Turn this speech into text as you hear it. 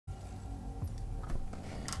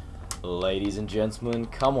Ladies and gentlemen,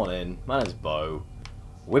 come on in. My name's Bo.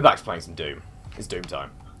 We're back to playing some Doom. It's Doom time.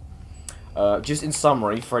 Just in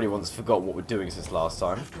summary, for anyone that's forgot what we're doing since last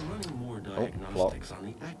time. After running more diagnostics on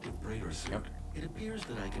the active Praetor suit, it appears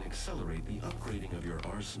that I can accelerate the upgrading of your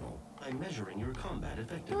arsenal by measuring your combat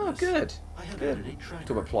effectiveness. Oh, good. I have Good. added a tracker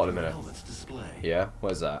Talk about plot in a to the minute. helmet's display. Yeah,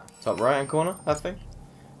 where's that? Top right hand corner, that thing?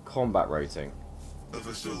 Combat rating.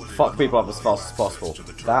 Fuck people up as fast as possible.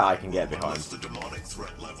 That I can get behind.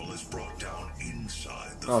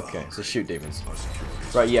 Okay, so shoot demons.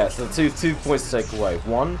 Right, yeah, so two points to take away.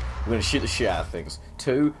 One, we're gonna shoot the shit out of things.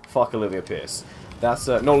 Two, fuck Olivia Pierce. That's,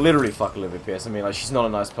 not literally fuck Olivia Pierce, I mean, like, she's not a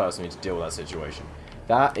nice person to deal with that situation.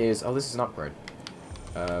 That is, oh, this is an upgrade.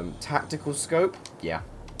 Tactical scope? Yeah.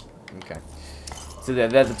 Okay. So they're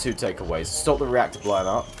the two takeaways. Stop the reactor blowing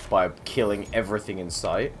up by killing everything in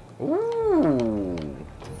sight. Ooh,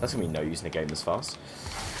 that's gonna be no use in a game this fast.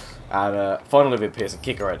 And find Olivia Pierce and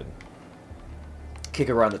kick her head in. Kick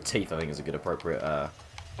her around the teeth, I think, is a good appropriate.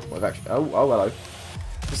 Well, actually, oh, hello.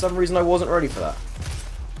 For some reason, I wasn't ready for that.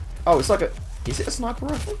 Oh, it's like a. Is it a sniper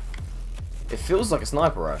rifle? It feels like a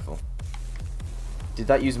sniper rifle. Did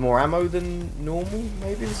that use more ammo than normal?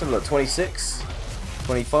 Maybe. Let's have a look. 26,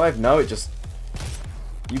 25. No, it just.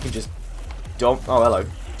 You can just dump. Oh, hello.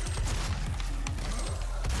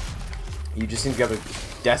 You just seem to be able to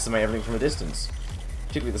decimate everything from a distance.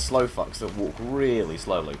 Particularly the slow fucks that walk really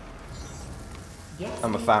slowly.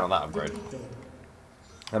 I'm a fan of that upgrade.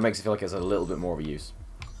 That makes it feel like it's a little bit more of a use.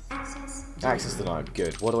 Access denied.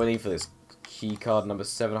 Good. What do I need for this? Key card number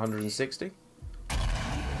 760?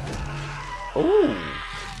 Ooh!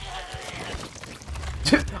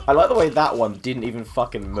 I like the way that one didn't even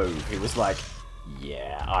fucking move. He was like,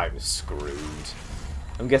 yeah, I'm screwed.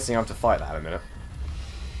 I'm guessing I have to fight that in a minute.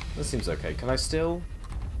 That seems okay. Can I still...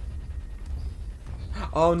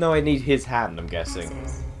 Oh no, I need his hand, I'm guessing.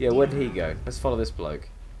 Yeah, where did he go? Let's follow this bloke.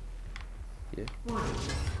 Yeah.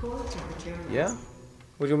 Yeah?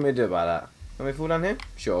 What do you want me to do about that? Want me to fall down here?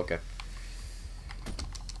 Sure, okay.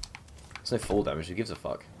 There's no fall damage, who gives a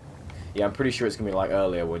fuck? Yeah, I'm pretty sure it's gonna be like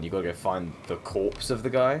earlier when you gotta go find the corpse of the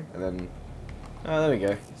guy, and then... Oh, there we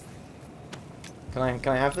go. Can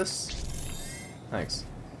I have this? Thanks.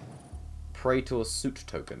 Praetor suit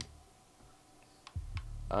token.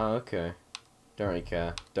 Oh, okay. Don't really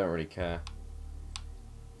care. Don't really care.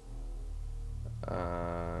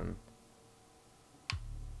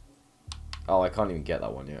 Oh, I can't even get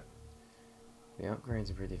that one yet. The upgrades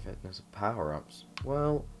are pretty fit. There's power-ups.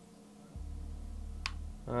 Well...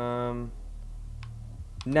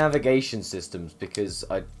 Navigation systems, because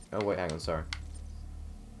I... Oh, wait, hang on, sorry.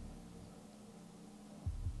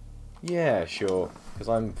 Yeah, sure. Because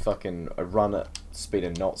I run at speed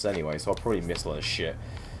of knots anyway, so I'll probably miss a lot of shit.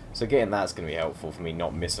 So getting that's going to be helpful for me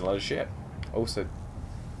not missing a lot of shit. Also,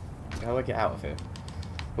 how do I get out of here?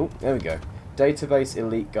 Oh, there we go. Database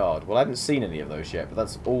Elite Guard. Well, I haven't seen any of those yet, but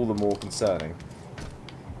that's all the more concerning.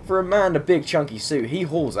 For a man in a big chunky suit, he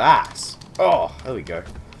hauls ass. Oh, there we go.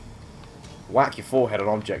 Whack your forehead on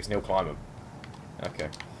objects and he'll climb them. Okay.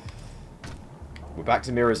 We're back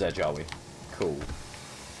to Mirror's Edge, are we? Cool.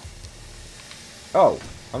 Oh,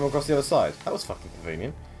 I'm across the other side. That was fucking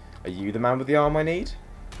convenient. Are you the man with the arm I need?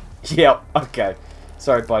 Yep, okay.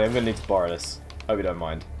 Sorry, buddy, I'm gonna need to borrow this. Hope you don't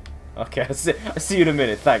mind. Okay, I see you in a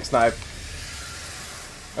minute. Thanks, Snipe.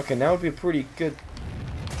 Okay, now would be a pretty good...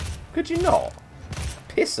 Could you not?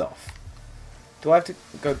 Piss off. Do I have to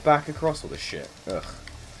go back across all this shit? Ugh.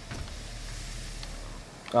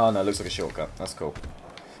 Oh, no, it looks like a shortcut. That's cool.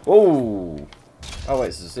 Ooh! Oh, wait,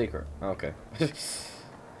 this is a secret. Okay.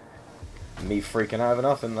 Me freaking out of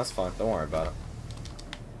nothing, that's fine. Don't worry about it.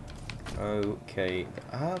 Okay.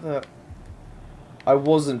 I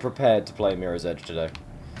wasn't prepared to play Mirror's Edge today.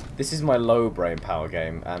 This is my low brain power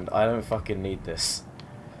game, and I don't fucking need this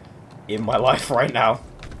in my life right now.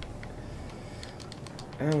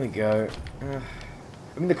 There we go.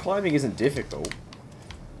 I mean, the climbing isn't difficult,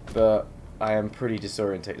 but I am pretty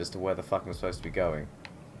disorientated as to where the fuck I'm supposed to be going.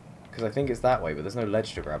 Because I think it's that way, but there's no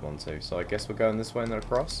ledge to grab onto, so I guess we're going this way and then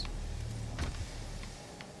across?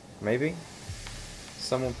 Maybe?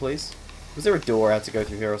 Someone please? Was there a door I had to go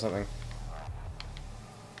through here or something?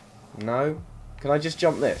 No? Can I just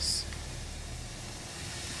jump this?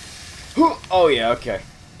 Oh yeah, okay.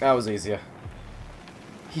 That was easier.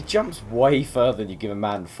 He jumps way further than you give a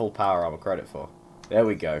man full power armor credit for. There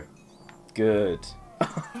we go. Good.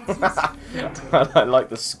 I like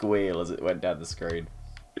the squeal as it went down the screen.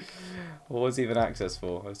 What was even access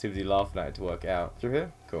for? I was too busy laughing at it to work it out. Through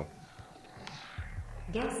here? Cool.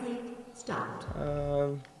 Gas leak stopped.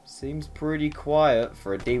 Seems pretty quiet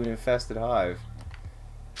for a demon-infested hive.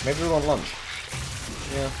 Maybe we're on lunch.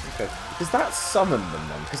 Yeah, okay. Does that summon them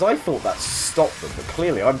then? Because I thought that stopped them, but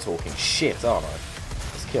clearly I'm talking shit, aren't I?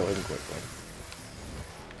 Let's kill him quickly.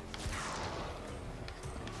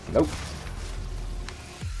 Nope.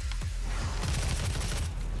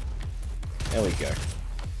 There we go.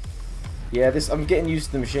 Yeah, this, I'm getting used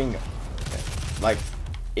to the machine gun. Like,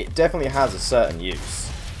 it definitely has a certain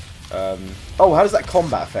use. Oh, how does that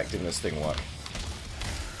combat effectiveness thing work?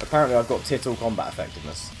 Apparently I've got tittle combat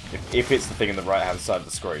effectiveness. If it's the thing in the right hand side of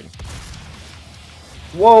the screen.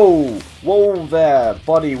 Whoa! Whoa there,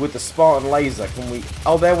 buddy, with the Spartan laser. Can we...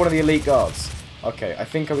 Oh, they're one of the elite guards. Okay, I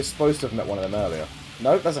think I was supposed to have met one of them earlier.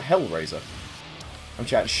 No, that's a Hellraiser. I'm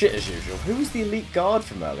chatting shit as usual. Who was the elite guard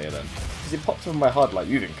from earlier then? Because it popped up in my HUD like,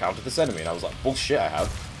 you've encountered this enemy. And I was like, bullshit, I have.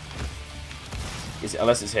 Is it,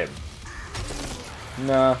 unless it's him.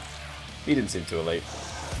 Nah, he didn't seem too elite.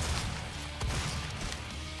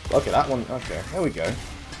 Okay, that one, okay, there we go.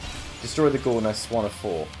 Destroy the Gore Nest 1 of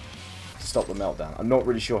 4. Stop the meltdown. I'm not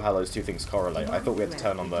really sure how those two things correlate. I thought we had to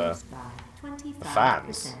turn on the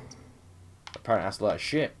fans. Apparently that's a lot of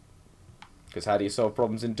shit. Because how do you solve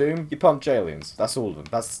problems in Doom? You punch aliens. That's all of them.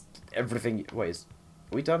 That's everything. Wait,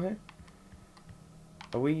 are we done here?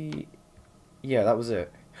 Are we... Yeah, that was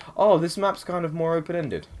it. Oh, this map's kind of more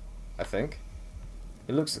open-ended, I think.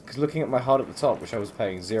 It looks... Because looking at my HUD at the top, which I was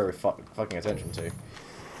paying zero fucking attention to,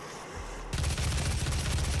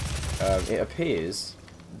 it appears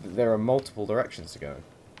that there are multiple directions to go.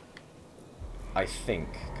 I think.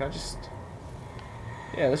 Can I just...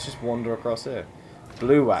 Yeah, let's just wander across here.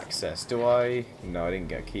 Blue access. Do I... No, I didn't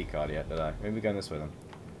get a key card yet, did I? Maybe we're going this way then.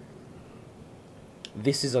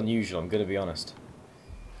 This is unusual, I'm going to be honest.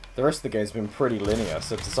 The rest of the game's been pretty linear,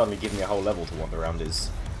 so to suddenly give me a whole level to wander around is...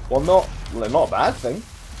 Well, not a bad thing.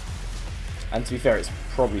 And to be fair, it's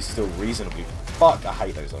probably still reasonably... Fuck, I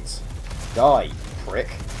hate those ones. Die, prick.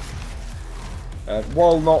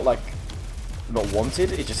 While not, like, not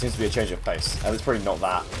wanted, it just seems to be a change of pace. And it's probably not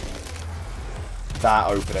that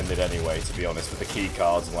open-ended anyway, to be honest, with the key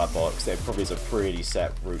cards and that box. There probably is a pretty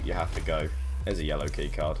set route you have to go. There's a yellow key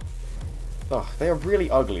card. Oh, they are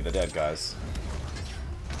really ugly, the dead guys.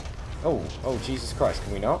 Oh, Jesus Christ,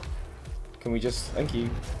 can we not? Can we just... Thank you.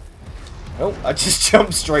 Oh, I just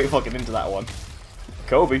jumped straight fucking into that one.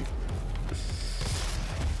 Kobe.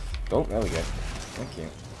 Oh, there we go. Thank you.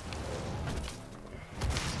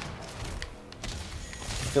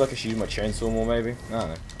 I feel like I should use my chainsaw more, maybe? I don't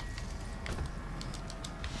know.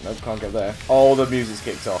 Nope, can't get there. Oh, the music's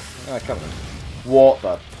kicked off. Ah, come on. What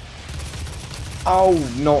the... Oh,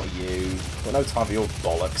 not you. Got no time for your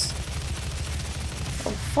bollocks.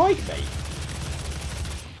 Don't fight me.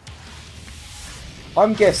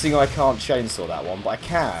 I'm guessing I can't chainsaw that one, but I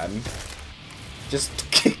can just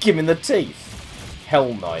kick him in the teeth.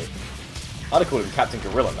 Hell Knight. I'd have called him Captain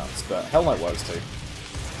Gorilla Nuts, but Hell Knight works too.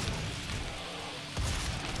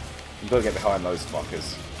 You've got to get behind those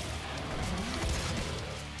fuckers.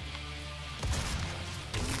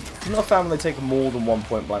 I'm not a fan when they take more than one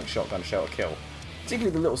point blank shotgun shell to kill.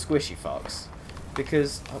 Particularly the little squishy fucks.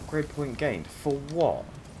 Because upgrade point gained. For what?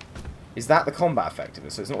 Is that the combat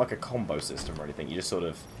effectiveness? So it's not like a combo system or anything. You just sort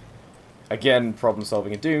of... Again, problem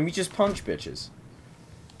solving in Doom. You just punch bitches.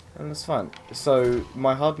 And that's fine. So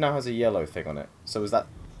my HUD now has a yellow thing on it. So is that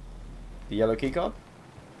the yellow keycard?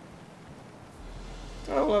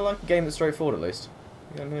 Oh, well, I like a game that's straightforward at least.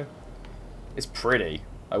 Yeah. It's pretty.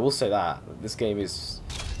 I will say that. This game is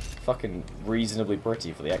fucking reasonably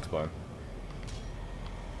pretty for the Xbox.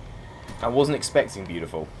 I wasn't expecting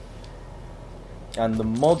beautiful. And the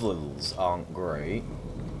models aren't great.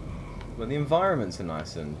 But the environments are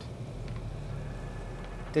nice and...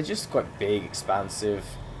 They're just quite big, expansive.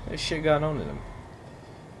 There's shit going on in them.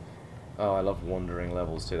 Oh, I love wandering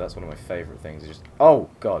levels too. That's one of my favourite things. Just... Oh,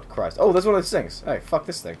 God, Christ. Oh, there's one of those things. Hey, fuck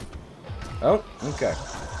this thing. Oh, okay.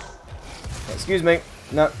 Excuse me.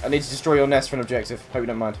 No, I need to destroy your nest for an objective. Hope you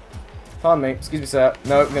don't mind. Pardon me. Excuse me, sir.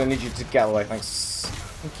 No, I'm going to need you to get away. Thanks.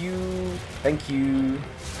 Thank you. Thank you.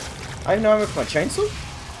 I have no ammo for my chainsaw?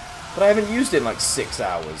 But I haven't used it in like 6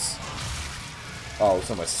 hours. Oh,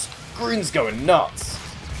 so my screen's going nuts.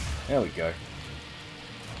 There we go.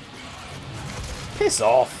 Piss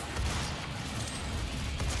off.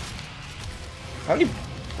 How many...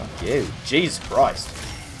 Fuck you. Jesus Christ.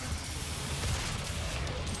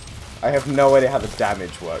 I have no idea how the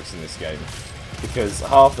damage works in this game. Because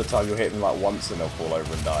half the time you'll hit them like once and they'll fall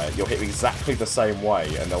over and die. You'll hit them exactly the same way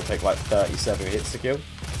and they'll take like 37 hits to kill.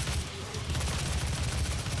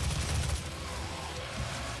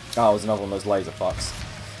 Oh, there's another one of those laser fucks.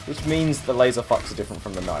 Which means the laser fucks are different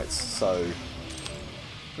from the knights, so...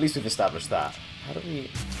 At least we've established that. How do we...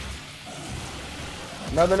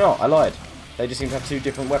 No, they're not. I lied. They just seem to have two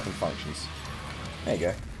different weapon functions. There you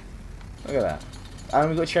go. Look at that. And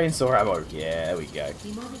we've got chainsaw ammo. Yeah, there we go.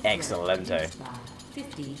 Excelente.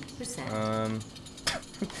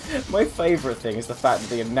 50%. My favourite thing is the fact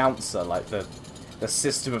that the announcer, like the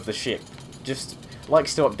system of the ship, just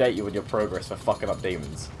likes to update you with your progress for fucking up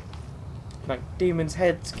demons. Like, demons'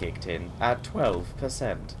 heads kicked in at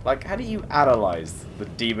 12%. Like, how do you analyse the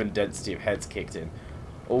demon density of heads kicked in?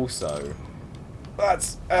 Also,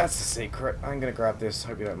 that's a secret. I'm gonna grab this.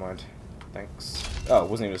 Hope you don't mind. Thanks. Oh,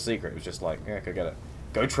 it wasn't even a secret. It was just like, yeah, go get it.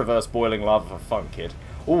 Go traverse boiling lava for fun, kid.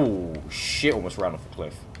 Ooh, shit! Almost ran off a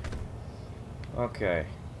cliff. Okay.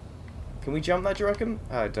 Can we jump that, do you reckon?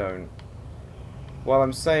 I don't. Well,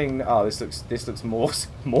 I'm saying, oh, this looks more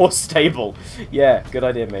stable. Yeah, good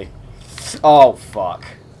idea, me. Oh fuck.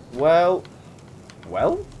 Well.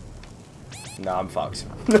 Nah, I'm fucked.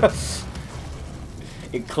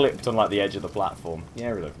 It clipped on like the edge of the platform. Yeah,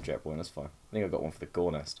 reload from checkpoint. That's fine. I think I got one for the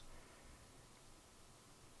gore nest.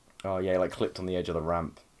 Oh yeah, like clipped on the edge of the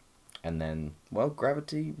ramp, and then well,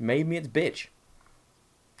 gravity made me its bitch.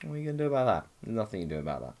 What are you gonna do about that? There's nothing you can do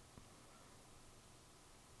about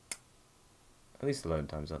that. At least the load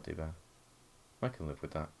time's not too bad. I can live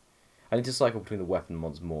with that. I need to cycle between the weapon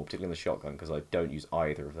mods more, particularly the shotgun, because I don't use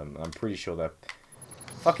either of them. And I'm pretty sure they're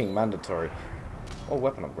fucking mandatory. Or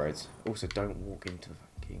weapon upgrades. Also, don't walk into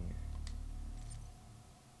fucking...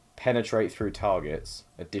 Penetrate through targets.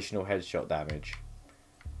 Additional headshot damage.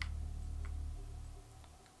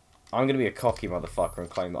 I'm going to be a cocky motherfucker and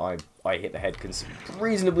claim that I hit the head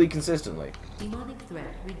reasonably consistently. Demonic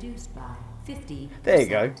threat reduced by 50%. There you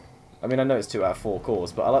go. I mean, I know it's 2 out of 4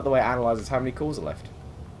 cores, but I like the way it analyses how many cores are left.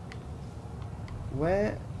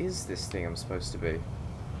 Where is this thing I'm supposed to be?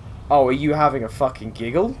 Oh, are you having a fucking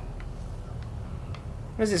giggle?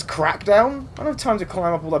 What is this, Crackdown? I don't have time to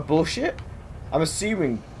climb up all that bullshit. I'm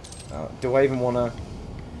assuming... do I even want to...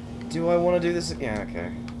 Do I want to do this? Yeah,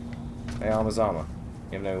 okay. Hey, armor's armor.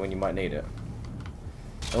 You never know when you might need it.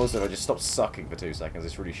 Also, if I just stop sucking for 2 seconds,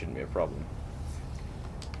 this really shouldn't be a problem.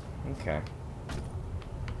 Okay.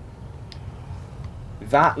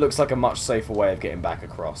 That looks like a much safer way of getting back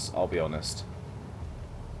across, I'll be honest.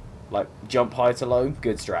 Like, jump high to low,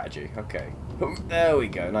 good strategy. Okay. There we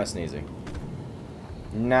go, nice and easy.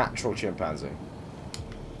 Natural chimpanzee.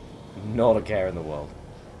 Not a care in the world.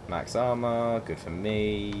 Max armor, good for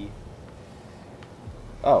me.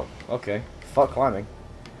 Oh, okay. Fuck climbing.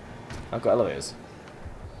 I've got elevators.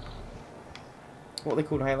 What are they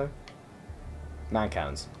called in Halo? Man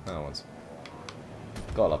cannons. Another ones.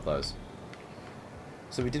 Gotta love those.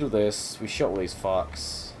 So we did all this, we shot all these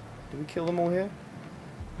fucks. Did we kill them all here?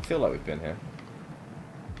 I feel like we've been here.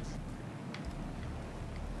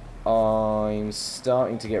 I'm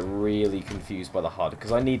starting to get really confused by the HUD,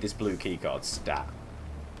 because I need this blue keycard stat.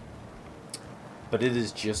 But it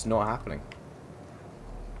is just not happening.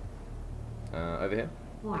 Over here?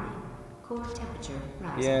 Warning. Core temperature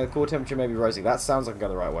rising. Yeah, the core temperature may be rising. That sounds like I'm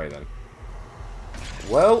going the right way then.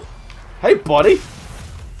 Well, hey buddy!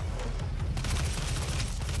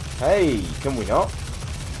 Hey, can we not?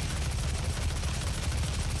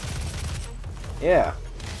 Yeah.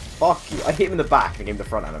 Fuck you. I hit him in the back and gave him the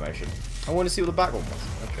front animation. I want to see what the back one was.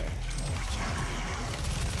 Okay.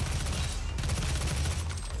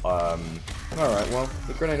 Alright, well,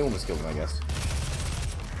 the grenade almost killed him, I guess.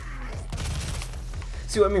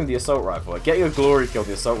 See what I mean with the assault rifle? Like, getting a glory kill with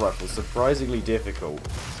the assault rifle is surprisingly difficult.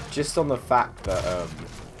 Just on the fact that,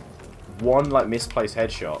 one, like, misplaced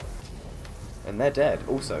headshot. And they're dead.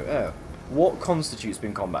 Also, what constitutes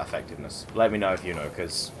being combat effectiveness? Let me know if you know,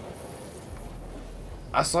 because...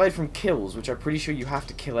 Aside from kills, which I'm pretty sure you have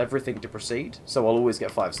to kill everything to proceed, so I'll always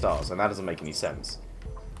get 5 stars, and that doesn't make any sense.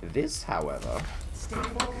 This, however... Stay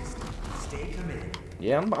focused. Stay committed.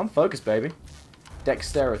 Yeah, I'm focused, baby.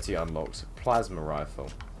 Dexterity unlocked. Plasma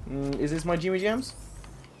rifle. Is this my Jimmy Jams?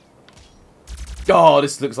 Oh,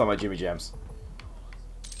 this looks like my Jimmy Jams.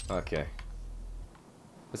 Okay.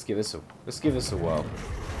 Let's give this a whirl.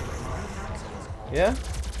 Yeah?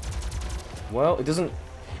 Well, it doesn't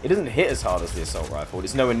hit as hard as the assault rifle.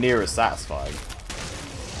 It's nowhere near as satisfying.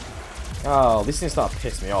 Oh, this thing's starting to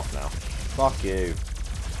piss me off now. Fuck you.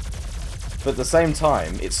 But at the same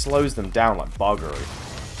time, it slows them down like buggery.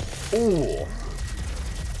 Ooh.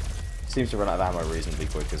 Seems to run out of ammo reasonably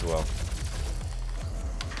quick as well.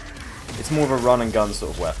 It's more of a run and gun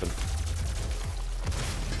sort of weapon.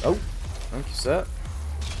 Oh, thank you, sir.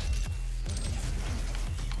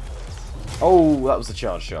 Oh, that was a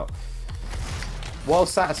charge shot. While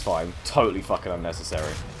satisfying, totally fucking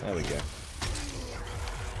unnecessary. There we go.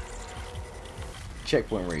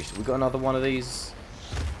 Checkpoint reached. We got another one of these.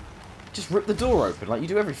 Just rip the door open like you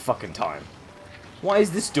do every fucking time. Why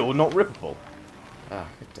is this door not rippable? Ah,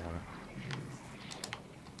 god damn it.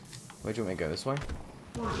 Where do you want me to go? This way?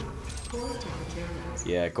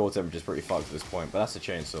 Yeah, core temperature's pretty fucked at this point, but that's a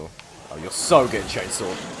chainsaw. Oh, you're so good at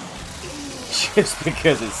chainsaw. Just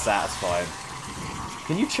because it's satisfying.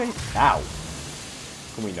 Can you chain... Ow.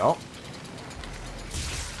 Can we not?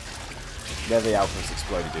 They're the alchemist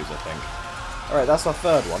exploded dudes, I think. Alright, that's our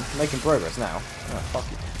third one. Making progress now. Oh,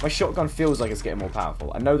 fuck you. My shotgun feels like it's getting more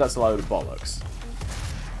powerful. I know that's a load of bollocks.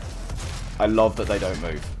 I love that they don't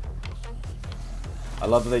move. I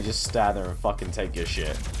love that they just stand there and fucking take your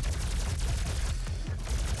shit.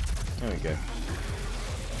 There we go.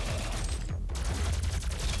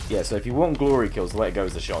 Yeah, so if you want glory kills, the way it goes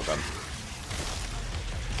is the shotgun.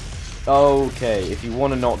 Okay, if you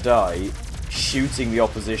want to not die, shooting the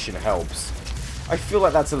opposition helps. I feel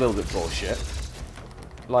like that's a little bit bullshit.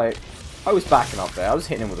 Like, I was backing up there, I was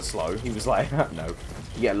hitting him with a slow. He was like, no.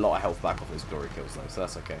 You get a lot of health back off his glory kills though, so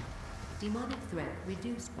that's okay. Demonic threat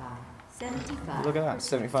reduced by 75%. Look at that,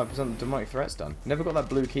 75% of the demonic threat's done. Never got that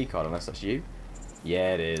blue keycard unless that's you.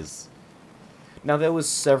 Yeah, it is. Now, there was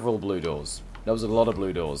several blue doors. There was a lot of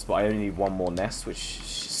blue doors, but I only need one more nest, which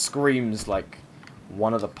screams like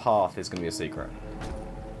one of the path is going to be a secret.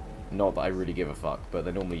 Not that I really give a fuck, but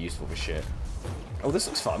they're normally useful for shit. Oh, this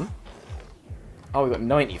looks fun. Oh, we got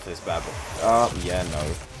 90 for this bad boy. Yeah,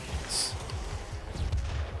 no.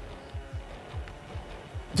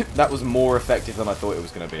 That was more effective than I thought it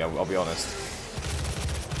was going to be, I'll be honest.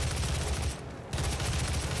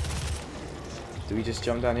 Do we just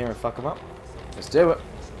jump down here and fuck them up? Let's do it.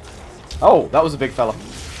 Oh, that was a big fella.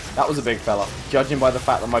 That was a big fella. Judging by the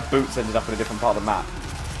fact that my boots ended up in a different part of the map.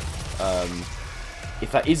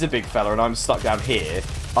 If that is a big fella and I'm stuck down here...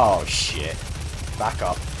 Oh, shit. Back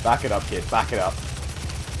up. Back it up, kid. Back it up.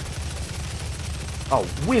 Oh,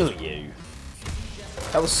 will you?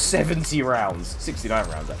 That was 70 rounds. 69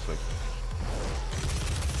 rounds, actually.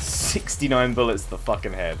 69 bullets to the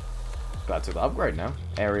fucking head. Glad to upgrade now.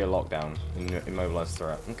 Area lockdown. Immobilized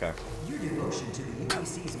threat. Okay.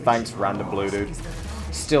 Thanks, random blue dude.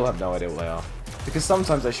 Still have no idea what they are. Because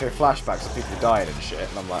sometimes they show flashbacks of people dying and shit,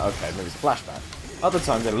 and I'm like, okay, maybe it's a flashback. Other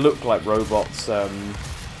times they look like robots,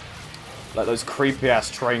 like those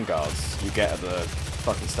creepy-ass train guards you get at the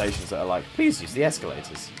fucking stations that are like, please use the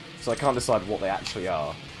escalators. So I can't decide what they actually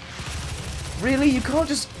are. Really? You can't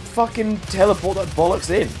just fucking teleport that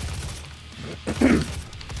bollocks in?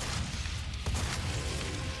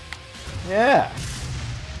 Yeah.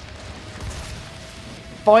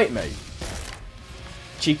 Fight me.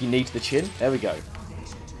 Cheeky knee to the chin. There we go.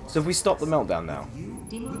 So if we stop the meltdown now.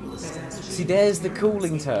 See, there's the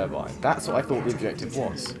cooling turbine. That's what I thought the objective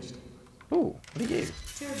was. Ooh, what are you?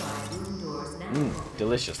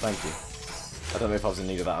 Delicious, thank you. I don't know if I was in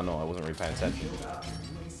need of that or not. I wasn't really paying attention.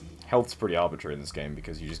 Health's pretty arbitrary in this game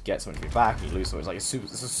because you just get something to your back and you lose something. It's like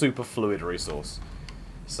it's a super fluid resource.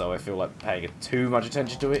 So I feel like paying too much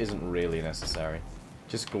attention to it isn't really necessary.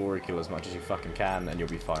 Just glory kill as much as you fucking can and you'll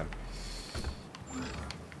be fine.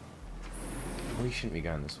 We shouldn't be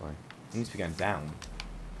going this way. It needs to be going down.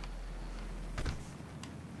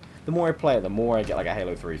 The more I play it, the more I get like a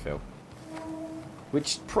Halo 3 feel.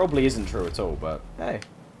 Which probably isn't true at all, but hey.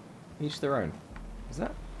 Each their own. Is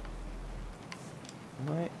that?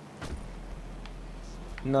 Right.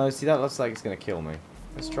 No, see that looks like it's going to kill me.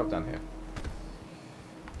 Let's drop down here.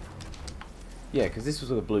 Yeah, because this was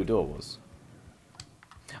where the blue door was.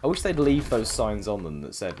 I wish they'd leave those signs on them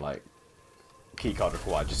that said, like, keycard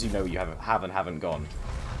required, just so you know you haven't gone.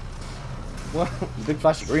 Well, the big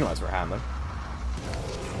flashy green lights were a hand, though.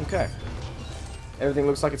 Okay. Everything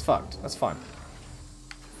looks like it's fucked. That's fine.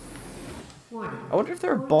 I wonder if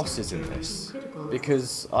there are bosses in this.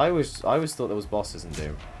 Because I always thought there was bosses in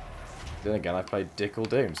Doom. Then again, I played Dickle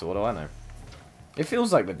Doom, so what do I know? It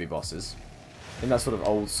feels like there'd be bosses. In that sort of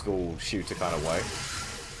old school shooter kind of way.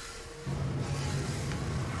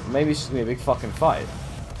 Maybe it's just gonna be a big fucking fight.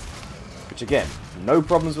 Which again, no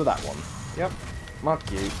problems with that one. Yep.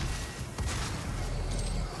 Fuck you.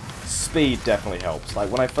 Speed definitely helps.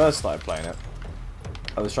 Like when I first started playing it,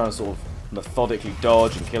 I was trying to sort of methodically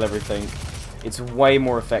dodge and kill everything. It's way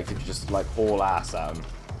more effective to just like haul ass at them.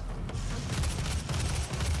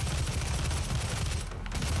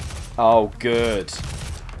 Oh, good.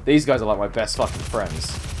 These guys are like my best fucking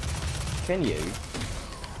friends. Can you?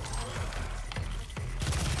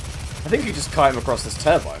 I think you just kite him across this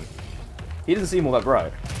turbine. He didn't seem all that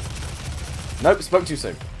bright. Nope, spoke too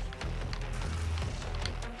soon.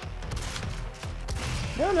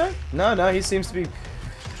 No, he seems to be...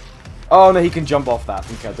 Oh, no, he can jump off that.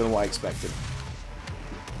 Okay, I don't know what I expected.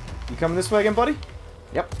 You coming this way again, buddy?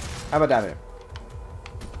 Yep. How about down here?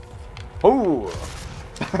 Oh!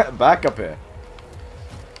 Back up here.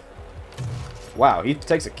 Wow, he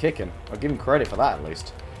takes a kicking. I'll give him credit for that, at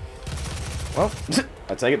least. Well,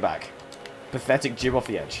 I take it back. Pathetic jib off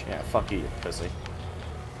the edge. Yeah, fuck you, pussy.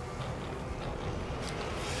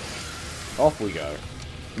 Off we go.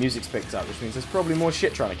 Music's picked up, which means there's probably more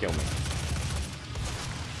shit trying to kill me.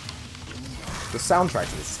 The soundtrack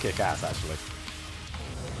to this is kick-ass, actually.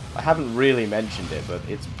 I haven't really mentioned it, but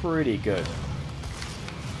it's pretty good.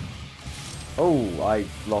 Oh, I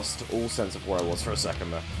lost all sense of where I was for a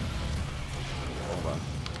second there. Hold on.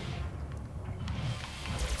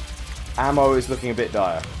 Ammo is looking a bit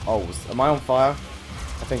dire. Oh, am I on fire?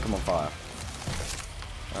 I think I'm on fire.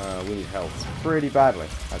 We need health pretty badly,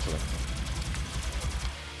 actually.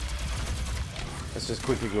 Let's just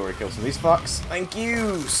quickly glory kill some of these fucks. Thank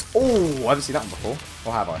you! Oh, I haven't seen that one before.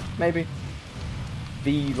 Or have I? Maybe.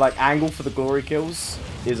 The, like, angle for the glory kills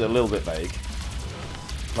is a little bit vague.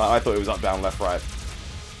 Like, I thought it was up, down, left, right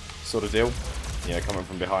sort of deal. You know, coming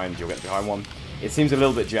from behind, you'll get behind one. It seems a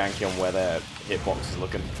little bit janky on where their hitbox is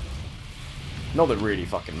looking. Not that it really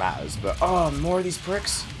fucking matters, but... Oh, more of these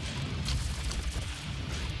pricks?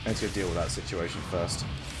 Let's go deal with that situation first.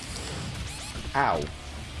 Ow.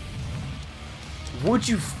 Would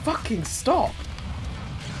you fucking stop?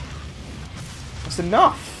 That's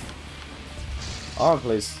enough. Arm,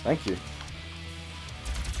 please. Thank you.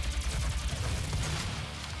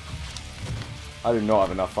 I do not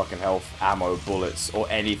have enough fucking health, ammo, bullets, or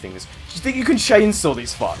anything. Do you think you can chainsaw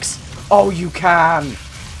these fucks? Oh, you can!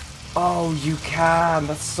 Oh, you can!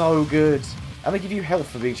 That's so good. And they give you health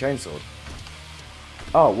for being chainsawed.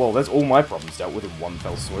 Oh, well, there's all my problems dealt with in one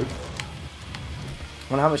fell swoop.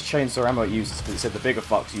 I wonder how much chainsaw ammo it uses, because it said the bigger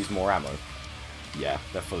fucks use more ammo. Yeah,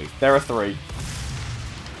 there are 3.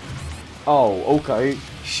 Oh, okay.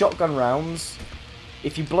 Shotgun rounds,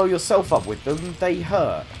 if you blow yourself up with them, they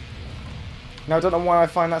hurt. Now, I don't know why I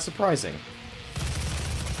find that surprising.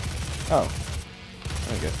 Oh.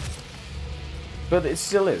 There we go. But it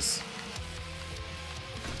still is.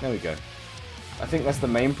 There we go. I think that's the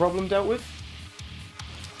main problem dealt with.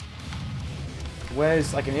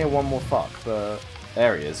 Where's... I can hear one more fuck, but...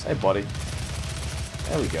 There he is. Hey, buddy.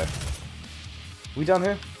 There we go. We done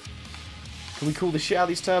here? Can we cool the shit out of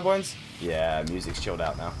these turbines? Yeah, music's chilled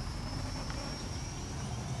out now.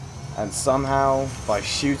 And somehow, by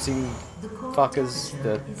shooting fuckers,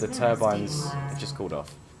 the turbines have just cooled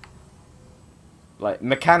off. Like,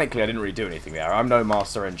 mechanically, I didn't really do anything there. I'm no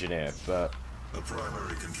master engineer, but... The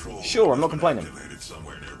primary control sure, I'm not complaining.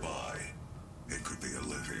 Somewhere nearby. It could be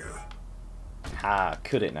Olivia. Ah,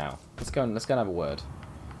 could it now? Let's go and have a word.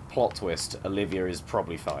 Plot twist, Olivia is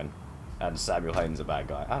probably fine. And Samuel Hayden's a bad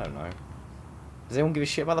guy. I don't know. Does anyone give a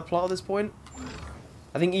shit about the plot at this point?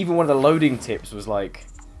 I think even one of the loading tips was like,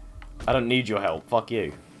 I don't need your help, fuck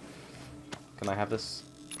you. Can I have this?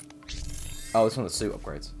 Oh, it's one of the suit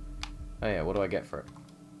upgrades. Oh yeah, what do I get for it?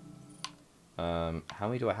 How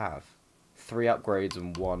many do I have? 3 upgrades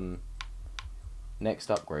and 1... Next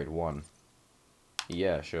upgrade, 1.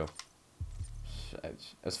 Yeah, sure.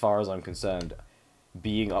 As far as I'm concerned,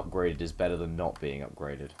 being upgraded is better than not being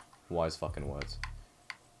upgraded. Wise fucking words.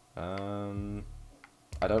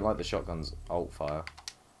 I don't like the shotgun's alt fire.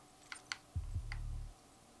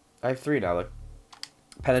 I have 3 now, though.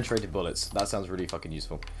 Penetrated bullets. That sounds really fucking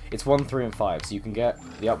useful. It's 1, 3, and 5, so you can get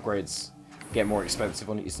the upgrades get more expensive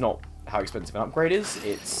on it. It's not how expensive an upgrade is,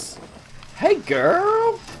 it's... Hey,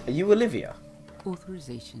 girl! Are you Olivia?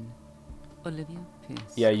 Authorization. Olivia Pierce.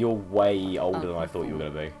 Yeah, you're way older than I thought you were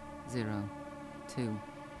going to be. 0, 2.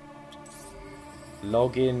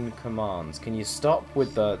 Login commands. Can you stop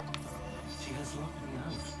with the... She has locked me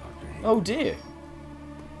out, Dr. Hayden. Oh dear.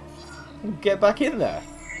 Get back in there.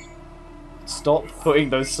 Stop putting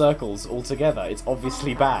those circles all together. It's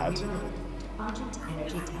obviously bad.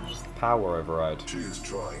 Power override. She is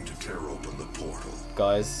trying to tear open the portal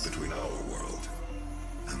Guys, between our world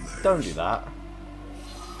and theirs. don't do that.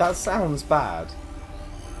 That sounds bad.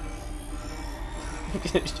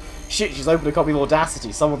 Shit, she's opened a copy of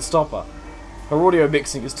Audacity. Someone stop her. Her audio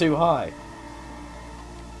mixing is too high.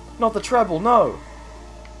 Not the treble, no.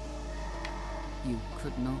 You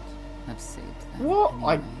could not have saved that. What?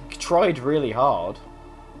 Anyway. I tried really hard.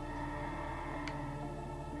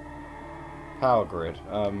 Power grid.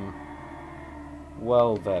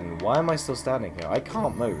 Well then, why am I still standing here? I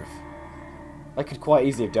can't move. I could quite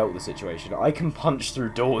easily have dealt with the situation. I can punch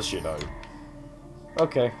through doors, you know.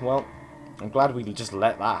 Okay, well, I'm glad we just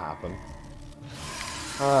let that happen.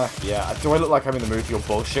 Yeah, do I look like I'm in the mood for your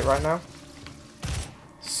bullshit right now?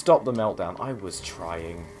 Stop the meltdown. I was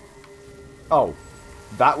trying. Oh,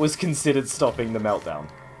 that was considered stopping the meltdown.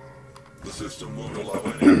 The system won't allow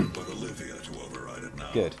anyone but Olivia to override it now.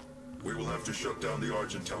 Good. We will have to shut down the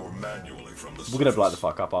Argent Tower manually from the surface. We're gonna blow the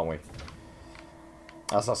fuck up, aren't we?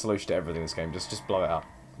 That's our solution to everything in this game. Just blow it up.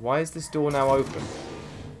 Why is this door now open?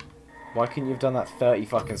 Why couldn't you have done that 30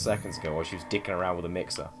 fucking seconds ago while she was dicking around with a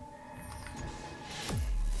mixer?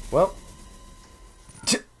 Well.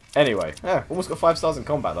 Anyway. Yeah, almost got 5 stars in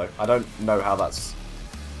combat though. I don't know how that's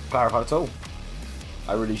clarified at all.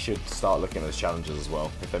 I really should start looking at those challenges as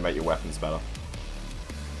well, if they make your weapons better.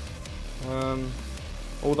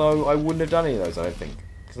 Although I wouldn't have done any of those, I don't think.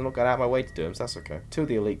 Because I'm not going out of my way to do them, so that's okay. 2 of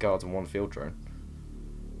the elite guards and 1 field drone.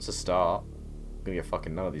 It's a start. I'm going to get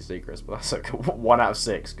fucking none of these secrets, but that's okay. 1 out of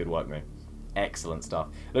 6. Good work, mate. Excellent stuff.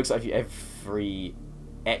 It looks like if you, every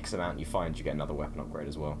X amount you find, you get another weapon upgrade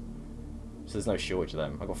as well. So there's no shortage of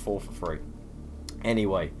them. I got 4 for free.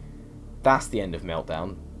 Anyway, that's the end of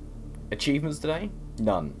Meltdown. Achievements today?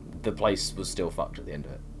 None. The place was still fucked at the end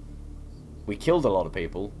of it. We killed a lot of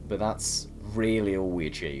people, but that's really all we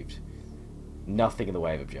achieved. Nothing in the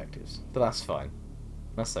way of objectives. But that's fine.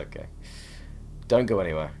 That's okay. Don't go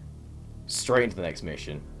anywhere. Straight into the next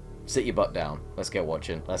mission. Sit your butt down. Let's get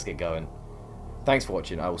watching. Let's get going. Thanks for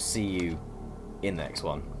watching. I will see you in the next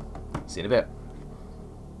one. See you in a bit.